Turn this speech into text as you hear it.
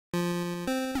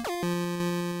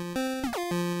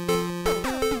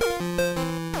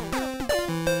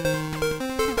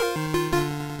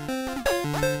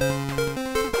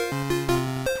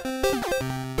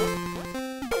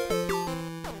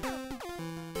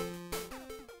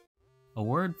A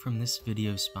word from this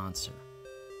video sponsor.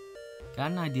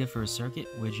 Got an idea for a circuit,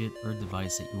 widget, or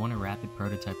device that you want to rapid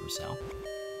prototype or sell?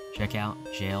 Check out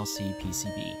JLC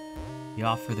PCB. They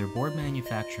offer their board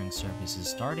manufacturing services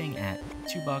starting at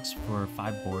 $2 for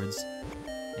 5 boards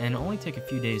and only take a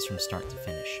few days from start to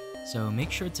finish. So make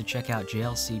sure to check out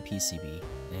JLC PCB,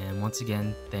 and once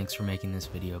again, thanks for making this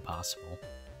video possible.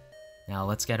 Now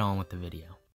let's get on with the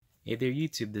video. Hey there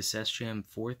YouTube, this is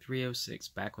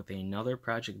SJM4306 back with another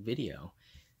project video.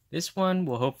 This one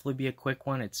will hopefully be a quick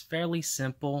one. It's fairly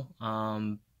simple.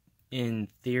 In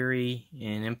theory,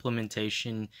 in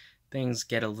implementation, things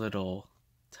get a little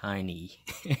tiny.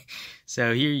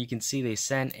 So here you can see they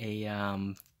sent a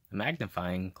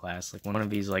magnifying glass, like one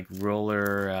of these like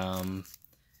ruler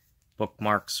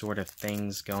bookmark sort of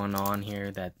things going on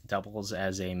here that doubles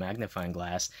as a magnifying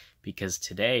glass, because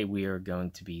today we are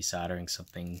going to be soldering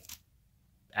something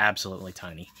absolutely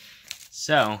tiny.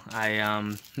 So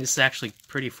this is actually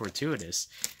pretty fortuitous.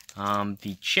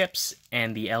 The chips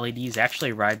and the LEDs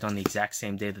actually arrived on the exact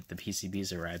same day that the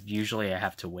PCBs arrived. Usually I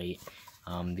have to wait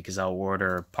because I'll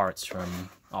order parts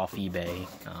from off eBay,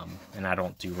 and I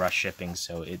don't do rush shipping,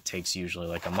 so it takes usually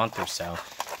like a month or so.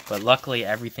 But luckily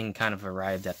everything kind of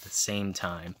arrived at the same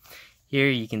time. Here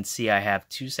you can see I have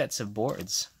 2 sets of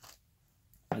boards.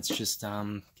 Let's just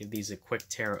give these a quick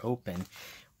tear open.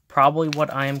 Probably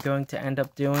what I am going to end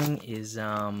up doing is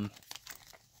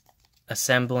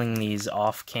assembling these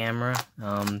off camera,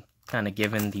 kind of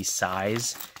given the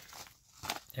size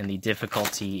and the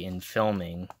difficulty in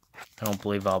filming. I don't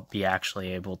believe I'll be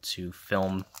actually able to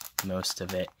film most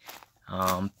of it.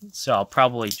 So I'll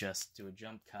probably just do a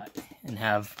jump cut and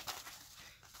have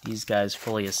these guys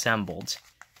fully assembled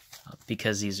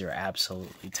because these are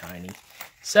absolutely tiny.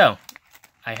 So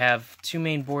I have 2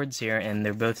 main boards here and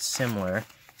they're both similar.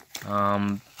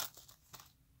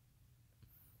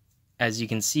 As you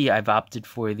can see, I've opted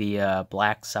for the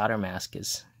black solder mask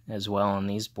as well on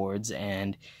these boards,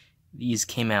 and these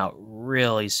came out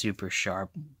really super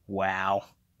sharp. Wow.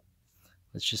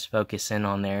 Let's just focus in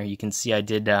on there. You can see I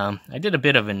did a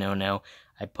bit of a no-no.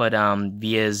 I put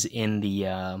vias in the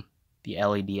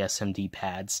LED SMD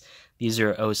pads. These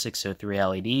are 0603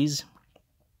 LEDs,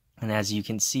 and as you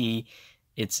can see,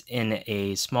 it's in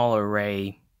a small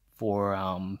array for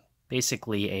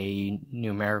basically a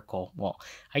numerical, well,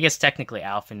 I guess technically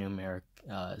alphanumeric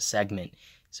segment.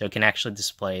 So it can actually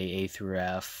display A through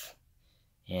F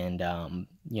and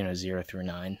 0 through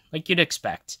 9, like you'd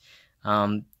expect.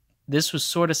 This was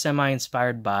sort of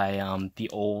semi-inspired by the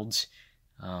old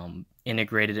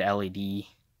integrated LED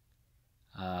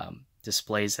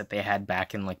displays that they had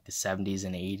back in like the 70s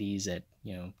and 80s that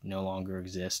no longer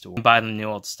exist. Or buy them new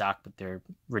old stock, but they're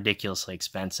ridiculously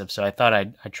expensive. So I thought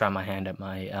I'd try my hand at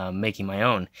my making my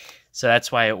own. So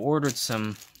that's why I ordered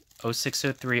some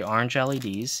 0603 orange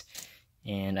LEDs,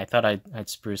 and I thought I'd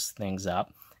spruce things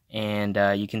up. And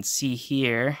you can see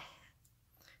here,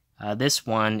 this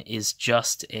one is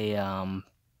just a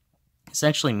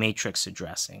essentially matrix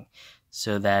addressing,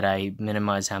 so that I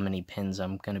minimize how many pins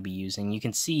I'm going to be using. You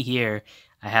can see here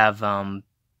I have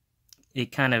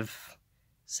it kind of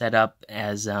set up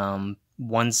as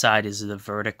one side is the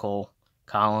vertical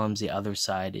columns, the other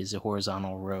side is the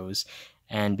horizontal rows.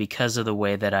 And because of the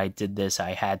way that I did this,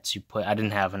 I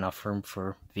didn't have enough room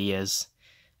for vias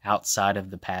outside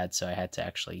of the pad, so I had to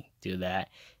actually do that.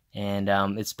 And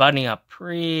it's buttoning up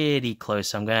pretty close,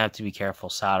 so I'm going to have to be careful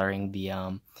soldering the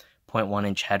 0.1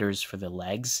 inch headers for the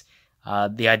legs.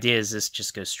 The idea is this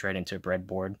just goes straight into a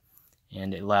breadboard,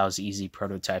 and it allows easy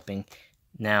prototyping.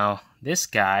 Now, this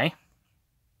guy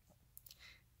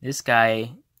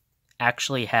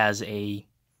actually has a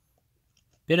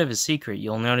bit of a secret.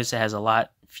 You'll notice it has a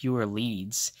lot fewer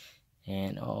leads,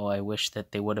 and oh, I wish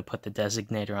that they would have put the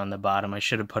designator on the bottom. I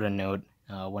should have put a note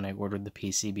when I ordered the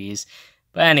PCBs.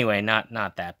 But anyway,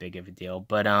 not that big of a deal.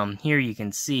 But here you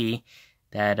can see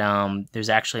that there's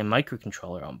actually a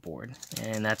microcontroller on board,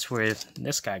 and that's where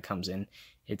this guy comes in.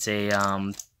 It's a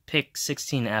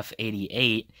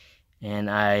PIC16F88, and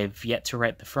I've yet to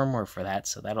write the firmware for that,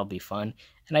 so that'll be fun.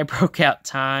 And I broke out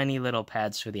tiny little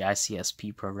pads for the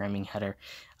ICSP programming header.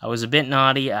 I was a bit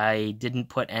naughty. I didn't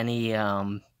put any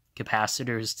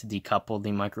capacitors to decouple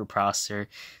the microprocessor,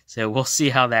 so we'll see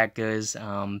how that goes.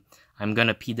 I'm going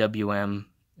to PWM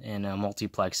and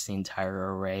multiplex the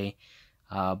entire array.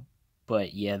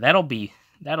 But yeah, that'll be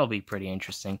pretty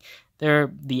interesting.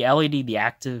 The LED, the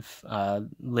active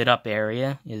lit up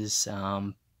area is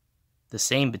the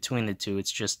same between the two.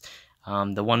 It's just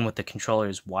the one with the controller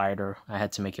is wider. I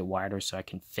had to make it wider so I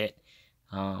can fit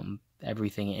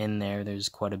everything in there. There's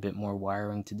quite a bit more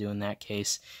wiring to do in that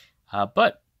case.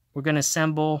 But we're going to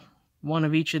assemble one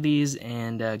of each of these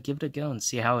and give it a go and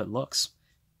see how it looks.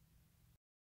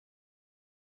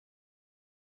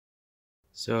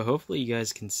 So hopefully you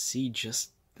guys can see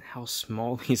just how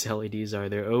small these LEDs are.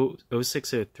 They're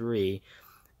 0603,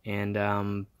 and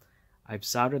I've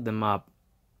soldered them up.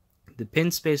 The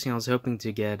pin spacing I was hoping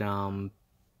to get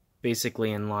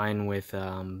basically in line with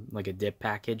like a dip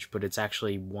package, but it's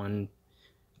actually one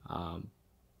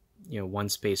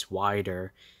space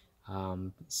wider.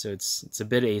 So it's a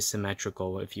bit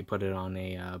asymmetrical if you put it on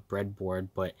a breadboard,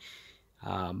 but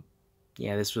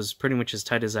yeah, this was pretty much as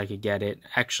tight as I could get it.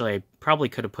 Actually, I probably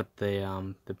could have put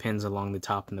the pins along the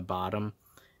top and the bottom,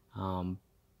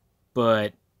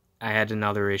 but I had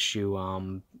another issue.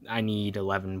 I need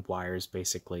 11 wires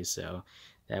basically, so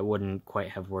that wouldn't quite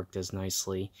have worked as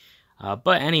nicely.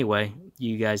 But anyway,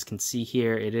 you guys can see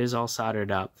here, it is all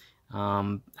soldered up.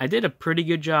 I did a pretty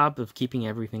good job of keeping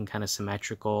everything kind of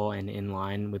symmetrical and in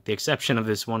line, with the exception of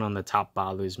this one on the top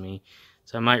bothers me,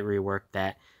 so I might rework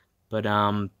that. But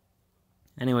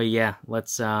anyway, yeah,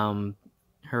 let's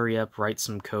hurry up, write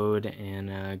some code,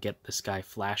 and get this guy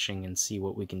flashing and see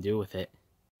what we can do with it.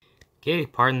 Okay,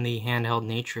 pardon the handheld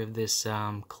nature of this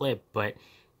clip, but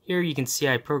here you can see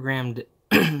I programmed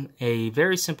a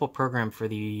very simple program for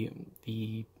the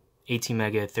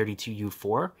ATmega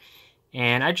 32U4,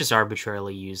 and I just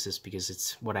arbitrarily use this because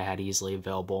it's what I had easily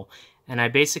available. And I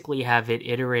basically have it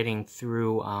iterating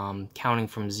through counting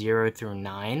from 0 through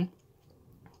 9,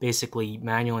 basically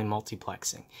manually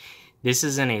multiplexing. This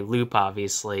is in a loop,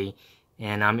 obviously,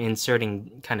 and I'm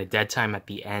inserting kind of dead time at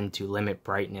the end to limit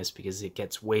brightness because it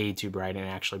gets way too bright and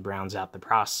actually browns out the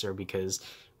processor, because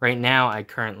right now I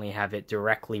currently have it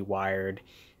directly wired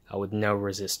with no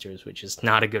resistors, which is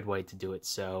not a good way to do it.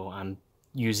 So I'm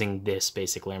using this,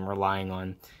 basically I'm relying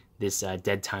on this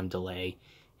dead time delay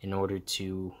in order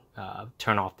to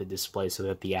turn off the display so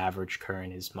that the average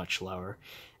current is much lower.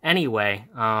 Anyway,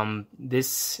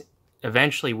 this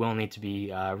eventually will need to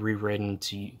be rewritten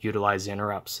to utilize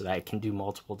interrupts so that it can do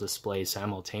multiple displays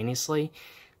simultaneously.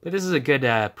 But this is a good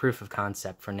proof of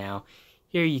concept for now.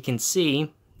 Here you can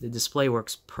see the display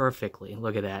works perfectly.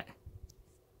 Look at that.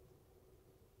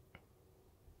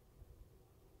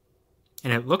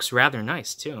 And it looks rather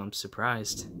nice too, I'm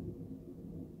surprised.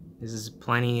 This is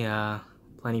plenty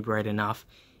bright enough,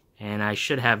 and I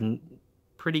should have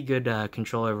pretty good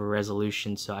control over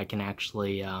resolution, so I can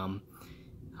actually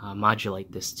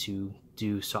modulate this to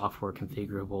do software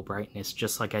configurable brightness,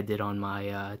 just like I did on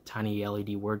my tiny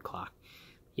LED word clock.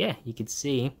 Yeah, you can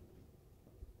see.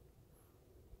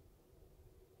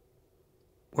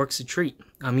 Works a treat.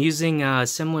 I'm using a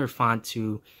similar font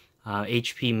to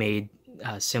HP made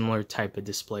similar type of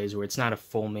displays where it's not a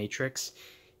full matrix.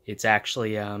 It's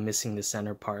actually missing the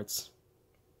center parts.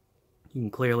 You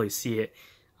can clearly see it.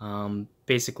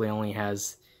 Basically only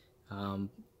has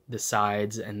the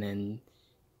sides and then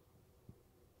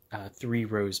 3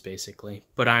 rows basically.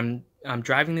 But I'm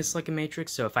driving this like a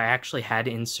matrix, so if I actually had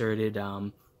inserted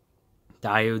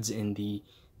diodes in the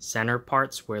center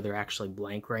parts where they're actually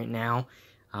blank right now,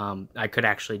 I could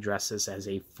actually dress this as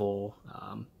a full,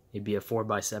 it'd be a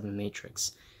 4x7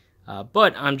 matrix.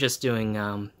 But I'm just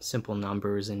doing simple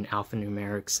numbers and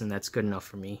alphanumerics, and that's good enough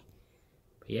for me.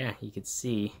 But yeah, you can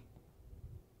see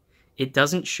it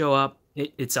doesn't show up.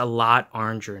 It's a lot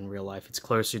oranger in real life. It's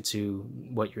closer to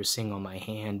what you're seeing on my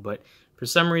hand, but for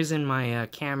some reason my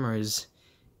camera is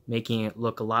making it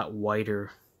look a lot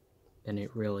whiter than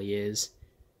it really is.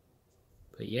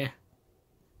 But yeah.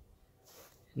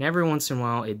 And every once in a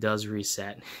while it does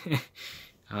reset.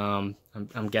 I'm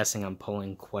guessing I'm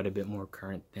pulling quite a bit more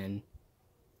current than,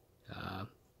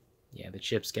 yeah, the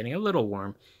chip's getting a little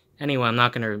warm. Anyway, I'm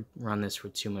not going to run this for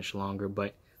too much longer,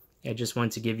 but I just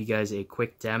wanted to give you guys a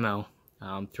quick demo,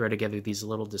 throw together these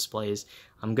little displays.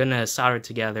 I'm going to solder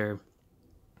together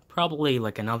probably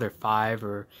like another 5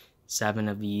 or 7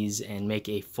 of these and make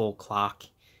a full clock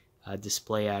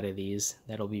display out of these.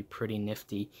 That'll be pretty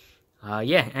nifty.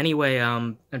 Yeah, anyway,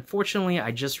 unfortunately,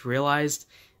 I just realized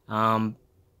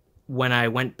when I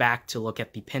went back to look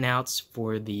at the pinouts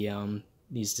for the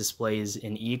these displays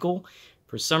in Eagle,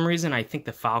 for some reason I think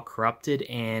the file corrupted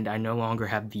and I no longer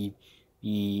have the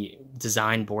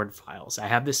design board files. I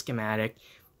have the schematic,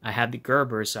 I have the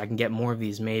Gerber, so I can get more of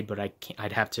these made, but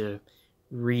I'd have to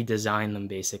redesign them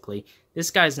basically.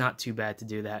 This guy's not too bad to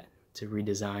do that, to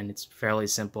redesign. It's fairly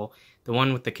simple. The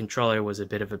one with the controller was a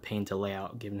bit of a pain to lay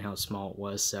out given how small it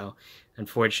was, so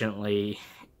unfortunately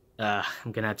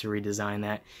I'm gonna have to redesign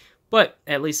that. But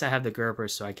at least I have the Gerber,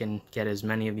 so I can get as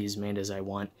many of these made as I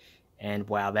want. And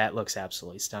wow, that looks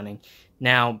absolutely stunning.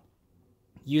 Now,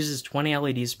 uses 20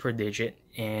 LEDs per digit,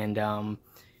 and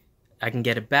I can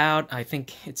get about, I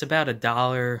think it's about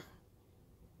 $1. I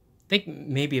think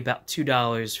maybe about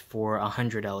 $2 for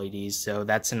 100 LEDs, so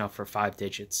that's enough for 5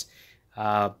 digits.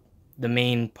 The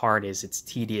main part is it's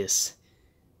tedious,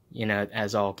 you know,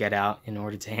 as all get out in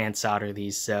order to hand solder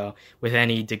these. So with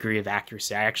any degree of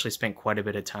accuracy, I actually spent quite a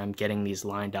bit of time getting these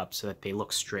lined up so that they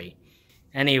look straight.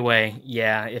 Anyway,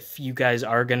 yeah, if you guys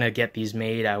are gonna get these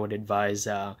made, I would advise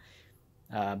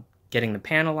getting them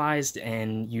panelized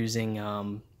and using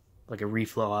like a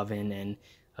reflow oven and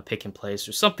a pick and place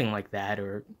or something like that,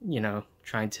 or, you know,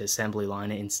 trying to assembly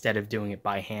line it instead of doing it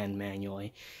by hand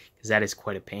manually, because that is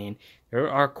quite a pain. There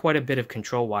are quite a bit of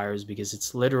control wires because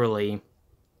it's literally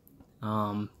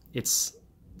it's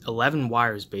 11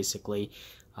 wires basically,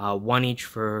 one each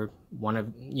for one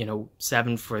of, you know,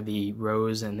 7 for the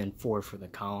rows and then 4 for the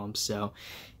columns. So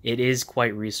it is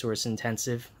quite resource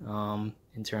intensive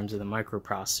in terms of the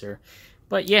microprocessor.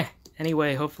 But yeah,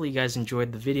 anyway, hopefully you guys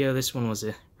enjoyed the video. This one was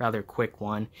a rather quick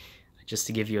one, just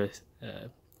to give you a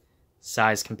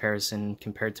size comparison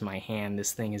compared to my hand.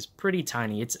 This thing is pretty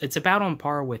tiny. It's about on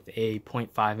par with a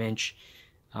 0.5 inch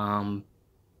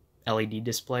LED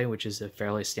display, which is a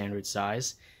fairly standard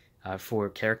size for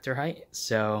character height.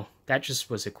 So that just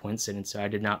was a coincidence, so I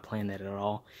did not plan that at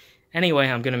all. Anyway,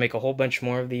 I'm going to make a whole bunch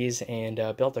more of these and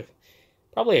build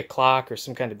probably a clock or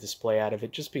some kind of display out of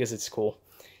it, just because it's cool.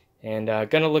 And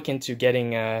going to look into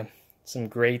getting some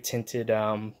gray tinted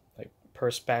like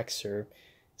perspex or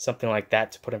something like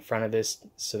that to put in front of this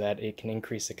so that it can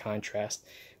increase the contrast.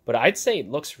 But I'd say it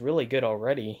looks really good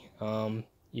already,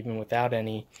 even without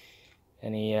any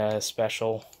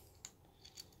special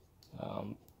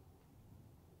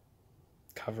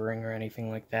covering or anything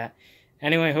like that.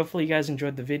 Anyway, hopefully you guys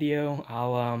enjoyed the video.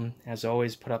 I'll, as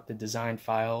always, put up the design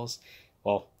files,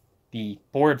 well, the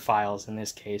board files in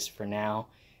this case for now,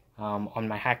 on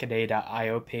my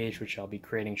hackaday.io page, which I'll be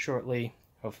creating shortly.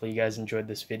 Hopefully you guys enjoyed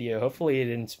this video. Hopefully it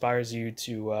inspires you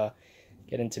to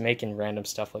get into making random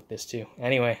stuff like this too.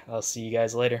 Anyway, I'll see you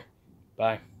guys later.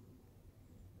 Bye.